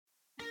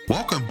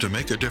Welcome to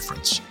Make a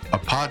Difference, a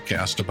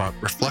podcast about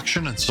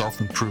reflection and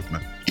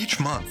self-improvement. Each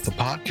month, the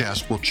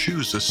podcast will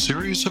choose a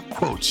series of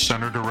quotes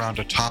centered around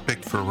a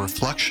topic for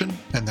reflection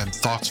and then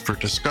thoughts for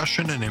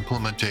discussion and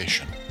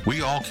implementation.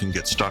 We all can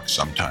get stuck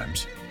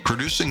sometimes.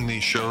 Producing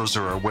these shows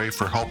are a way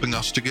for helping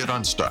us to get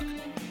unstuck.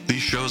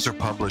 These shows are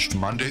published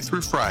Monday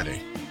through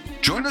Friday.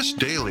 Join us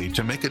daily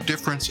to make a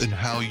difference in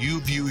how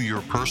you view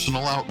your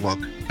personal outlook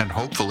and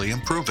hopefully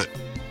improve it.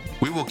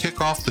 We will kick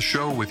off the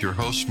show with your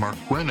host, Mark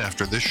Quinn,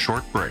 after this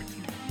short break.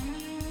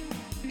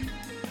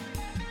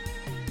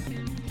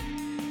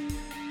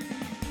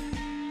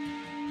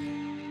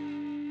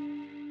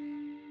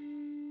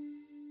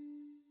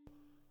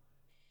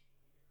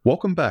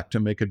 Welcome back to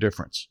Make a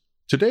Difference.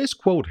 Today's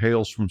quote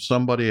hails from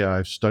somebody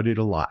I've studied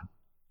a lot.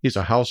 He's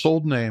a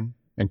household name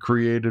and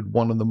created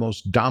one of the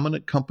most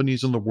dominant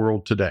companies in the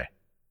world today.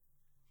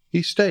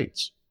 He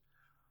states,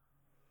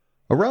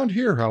 "Around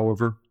here,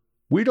 however,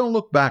 we don't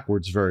look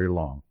backwards very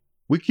long.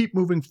 We keep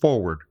moving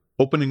forward,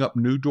 opening up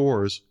new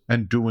doors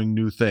and doing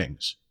new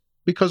things,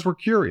 because we're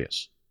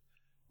curious.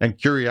 And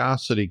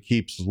curiosity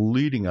keeps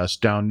leading us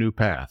down new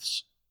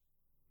paths."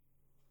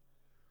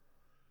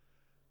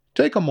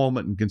 Take a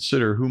moment and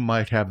consider who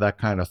might have that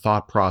kind of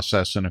thought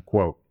process in a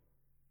quote.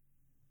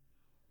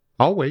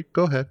 I'll wait,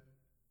 go ahead.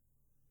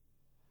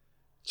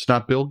 It's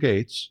not Bill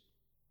Gates,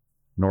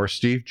 nor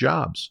Steve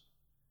Jobs.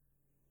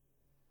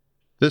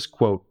 This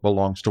quote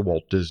belongs to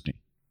Walt Disney.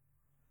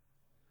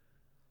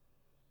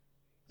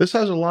 This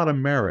has a lot of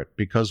merit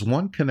because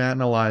one can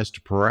analyze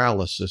to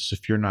paralysis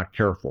if you're not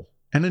careful,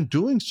 and in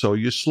doing so,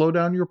 you slow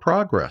down your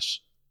progress.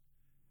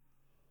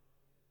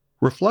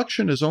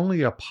 Reflection is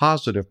only a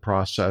positive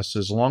process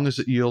as long as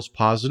it yields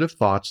positive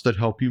thoughts that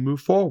help you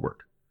move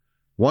forward.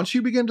 Once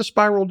you begin to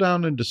spiral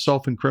down into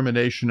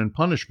self-incrimination and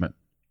punishment,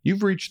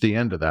 you've reached the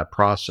end of that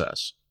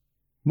process.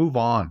 Move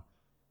on.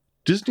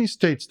 Disney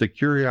states that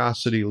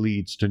curiosity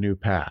leads to new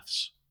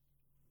paths.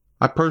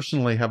 I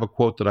personally have a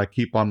quote that I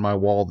keep on my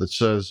wall that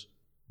says,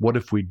 "What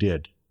if we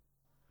did?"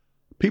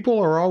 People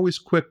are always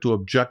quick to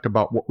object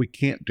about what we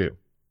can't do,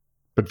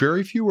 but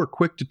very few are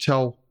quick to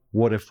tell,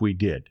 "What if we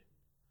did?"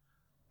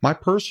 My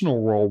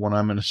personal role when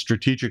I'm in a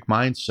strategic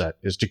mindset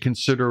is to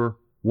consider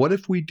what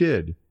if we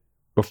did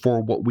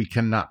before what we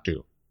cannot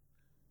do.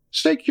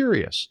 Stay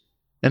curious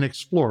and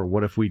explore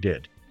what if we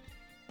did.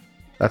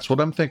 That's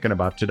what I'm thinking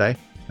about today,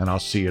 and I'll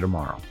see you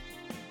tomorrow.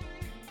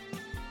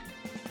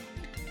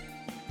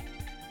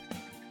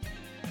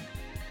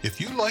 If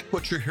you like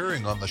what you're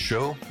hearing on the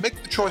show,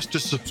 make the choice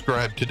to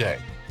subscribe today.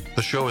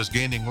 The show is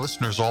gaining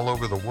listeners all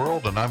over the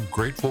world, and I'm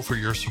grateful for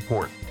your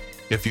support.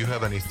 If you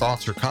have any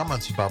thoughts or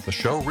comments about the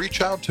show,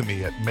 reach out to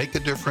me at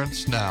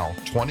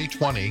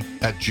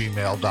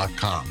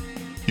makeadifferencenow2020@gmail.com.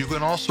 You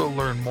can also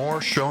learn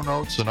more show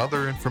notes and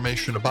other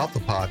information about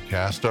the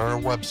podcast at our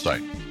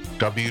website,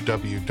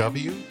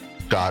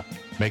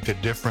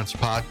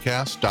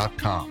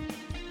 www.makeadifferencepodcast.com.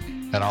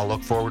 And I'll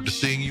look forward to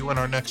seeing you in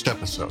our next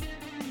episode.